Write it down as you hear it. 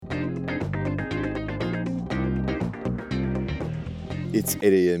It's 8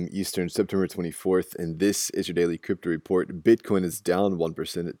 a.m. Eastern, September 24th, and this is your daily crypto report. Bitcoin is down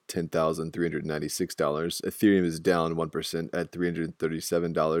 1% at $10,396. Ethereum is down 1% at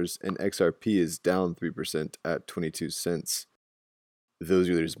 $337, and XRP is down 3% at 22 cents. Those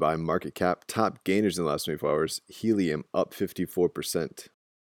are leaders by market cap. Top gainers in the last 24 hours, Helium up 54%.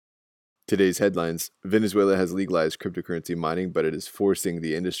 Today's headlines: Venezuela has legalized cryptocurrency mining, but it is forcing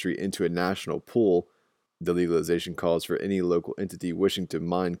the industry into a national pool. The legalization calls for any local entity wishing to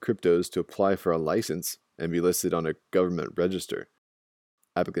mine cryptos to apply for a license and be listed on a government register.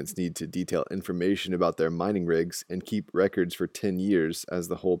 Applicants need to detail information about their mining rigs and keep records for 10 years, as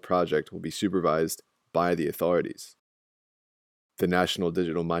the whole project will be supervised by the authorities. The National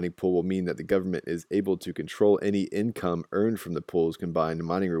Digital Mining Pool will mean that the government is able to control any income earned from the pool's combined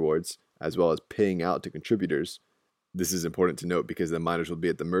mining rewards, as well as paying out to contributors. This is important to note because the miners will be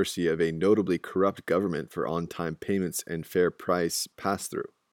at the mercy of a notably corrupt government for on-time payments and fair price pass-through.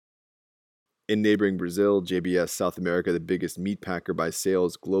 In neighboring Brazil, JBS South America, the biggest meat packer by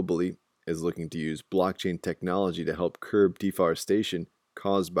sales globally, is looking to use blockchain technology to help curb deforestation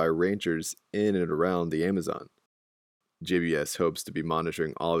caused by ranchers in and around the Amazon. JBS hopes to be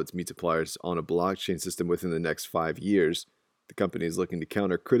monitoring all of its meat suppliers on a blockchain system within the next 5 years. The company is looking to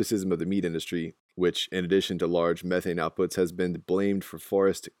counter criticism of the meat industry, which, in addition to large methane outputs, has been blamed for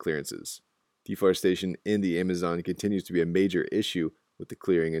forest clearances. Deforestation in the Amazon continues to be a major issue, with the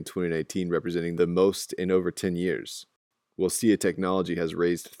clearing in 2019 representing the most in over 10 years. Wilsea Technology has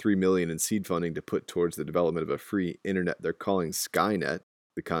raised $3 million in seed funding to put towards the development of a free internet they're calling Skynet.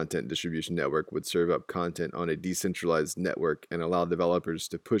 The content distribution network would serve up content on a decentralized network and allow developers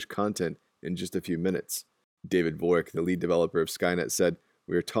to push content in just a few minutes. David Vorik, the lead developer of Skynet, said,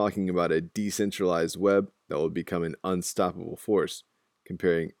 "We are talking about a decentralized web that will become an unstoppable force,"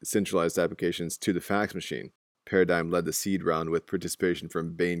 comparing centralized applications to the fax machine. Paradigm led the seed round with participation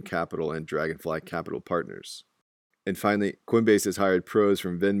from Bain Capital and Dragonfly Capital partners. And finally, Coinbase has hired pros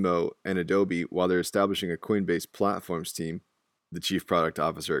from Venmo and Adobe while they're establishing a Coinbase platforms team. The chief product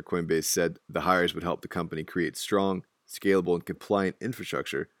officer at Coinbase said the hires would help the company create strong, scalable, and compliant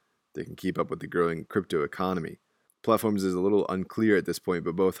infrastructure that can keep up with the growing crypto economy. Platforms is a little unclear at this point,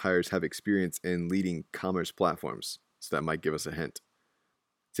 but both hires have experience in leading commerce platforms, so that might give us a hint.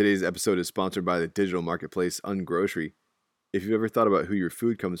 Today's episode is sponsored by the digital marketplace Ungrocery. If you've ever thought about who your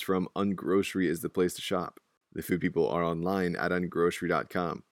food comes from, Ungrocery is the place to shop. The food people are online at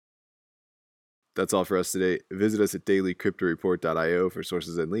ungrocery.com. That's all for us today. Visit us at dailycryptoreport.io for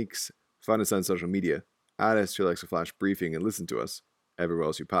sources and links. Find us on social media. Add us to your Alexa Flash briefing and listen to us everywhere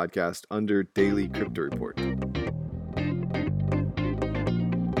else you podcast under Daily Crypto Report.